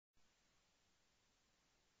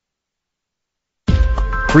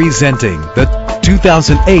Presenting the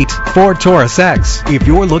 2008 Ford Taurus X. If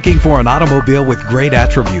you're looking for an automobile with great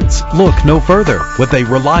attributes, look no further. With a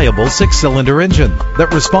reliable 6-cylinder engine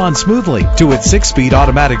that responds smoothly to its 6-speed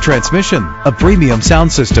automatic transmission, a premium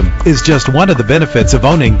sound system is just one of the benefits of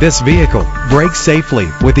owning this vehicle. Brake safely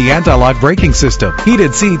with the anti-lock braking system.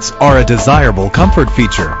 Heated seats are a desirable comfort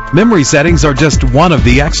feature. Memory settings are just one of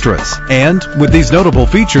the extras. And with these notable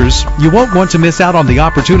features, you won't want to miss out on the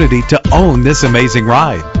opportunity to own this amazing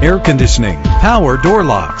ride. Air conditioning, power door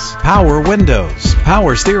locks, power windows,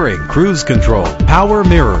 power steering, cruise control, power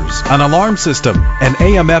mirrors, an alarm system, an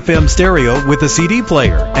AM/FM stereo with a CD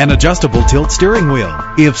player, an adjustable tilt steering wheel.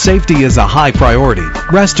 If safety is a high priority,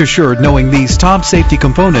 rest assured knowing these top safety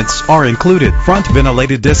components are included: front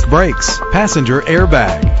ventilated disc brakes, passenger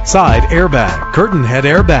airbag, side airbag, curtain head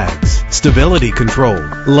airbags, stability control.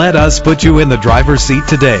 Let us put you in the driver's seat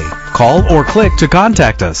today. Call or click to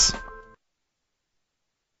contact us.